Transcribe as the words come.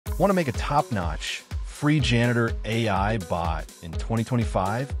Want to make a top-notch, free Janitor AI bot in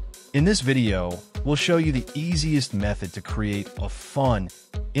 2025? In this video, we'll show you the easiest method to create a fun,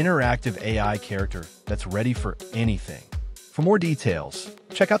 interactive AI character that's ready for anything. For more details,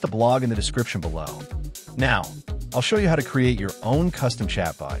 check out the blog in the description below. Now, I'll show you how to create your own custom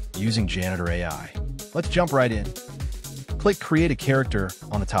chatbot using Janitor AI. Let's jump right in. Click Create a Character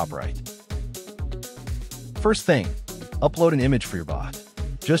on the top right. First thing, upload an image for your bot.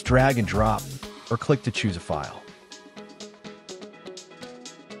 Just drag and drop, or click to choose a file.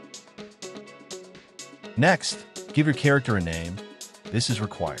 Next, give your character a name. This is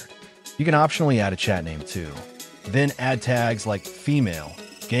required. You can optionally add a chat name too. Then add tags like female,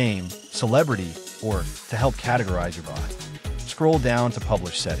 game, celebrity, or to help categorize your bot. Scroll down to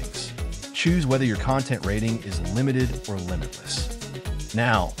Publish Settings. Choose whether your content rating is limited or limitless.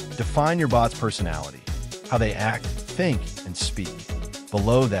 Now, define your bot's personality, how they act, think, and speak.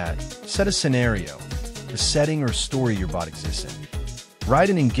 Below that, set a scenario, the setting or story your bot exists in. Write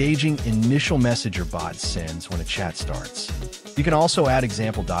an engaging initial message your bot sends when a chat starts. You can also add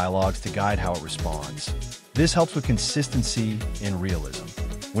example dialogues to guide how it responds. This helps with consistency and realism.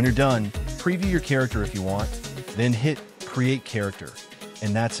 When you're done, preview your character if you want, then hit Create Character,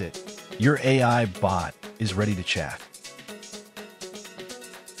 and that's it. Your AI bot is ready to chat.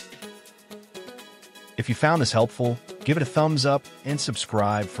 If you found this helpful, give it a thumbs up and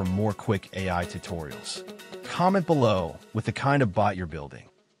subscribe for more quick AI tutorials. Comment below with the kind of bot you're building.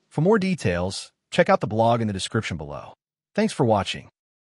 For more details, check out the blog in the description below. Thanks for watching.